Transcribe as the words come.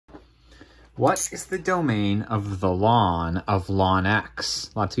What is the domain of the ln of ln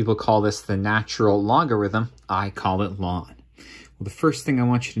x? Lots of people call this the natural logarithm. I call it ln. Well, the first thing I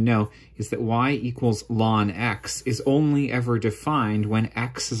want you to know is that y equals ln x is only ever defined when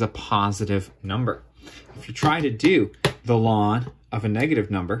x is a positive number. If you try to do the ln of a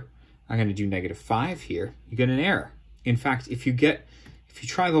negative number, I'm going to do -5 here, you get an error. In fact, if you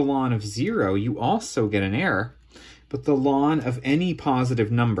try the ln of 0, you also get an error. But the ln of any positive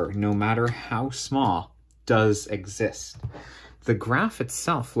number, no matter how small, does exist. The graph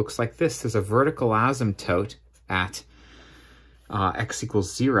itself looks like this. There's a vertical asymptote at x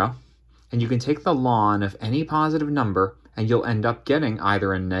equals 0. And you can take the ln of any positive number, and you'll end up getting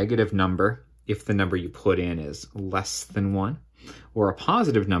either a negative number if the number you put in is less than 1, or a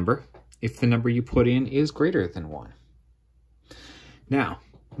positive number if the number you put in is greater than 1. Now,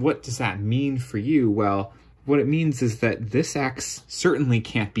 what does that mean for you? Well, what it means is that this x certainly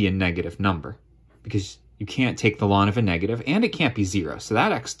can't be a negative number, because you can't take the ln of a negative, and it can't be 0. So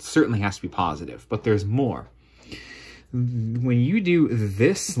that x certainly has to be positive, but there's more. When you do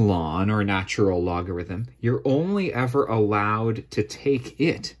this ln, or natural logarithm, you're only ever allowed to take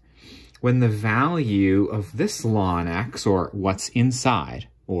it when the value of this ln x, or what's inside,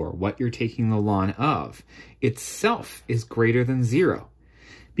 or what you're taking the ln of, itself is greater than 0.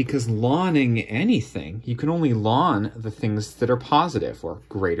 Because lnning anything, you can only ln the things that are positive or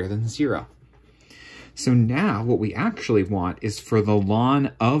greater than 0. So now what we actually want is for the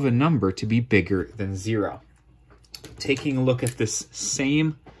ln of a number to be bigger than 0. Taking a look at this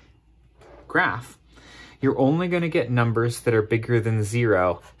same graph, you're only going to get numbers that are bigger than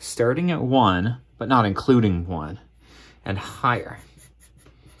 0 starting at 1, but not including 1, and higher.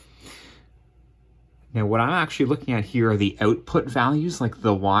 Now, what I'm actually looking at here are the output values, like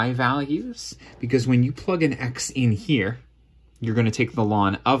the y values, because when you plug an x in here, you're going to take the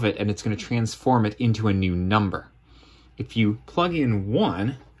ln of it, and it's going to transform it into a new number. If you plug in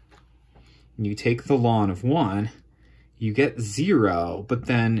 1, and you take the ln of 1, you get 0, but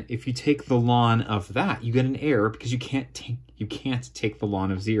then if you take the ln of that, you get an error because you can't take the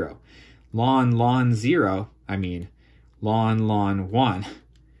ln of 0. Ln 0, I mean ln 1,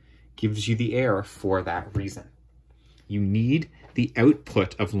 gives you the error for that reason. You need the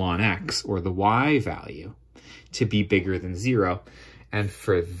output of ln x, or the y value, to be bigger than 0. And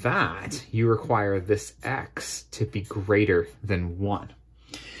for that, you require this x to be greater than 1.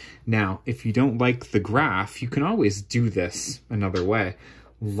 Now, if you don't like the graph, you can always do this another way.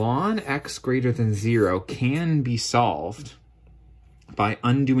 Ln x greater than 0 can be solved by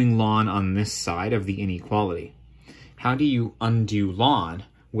undoing ln on this side of the inequality. How do you undo ln?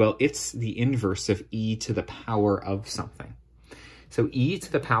 Well, it's the inverse of e to the power of something. So e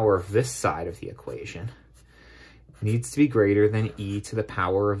to the power of this side of the equation needs to be greater than e to the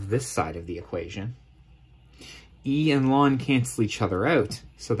power of this side of the equation. E and ln cancel each other out,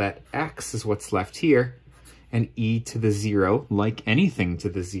 so that x is what's left here, and e to the 0, like anything to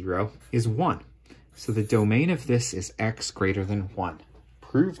the 0, is 1. So the domain of this is x greater than 1.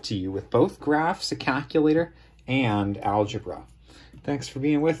 Proved to you with both graphs, a calculator, and algebra. Thanks for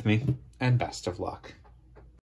being with me, and best of luck.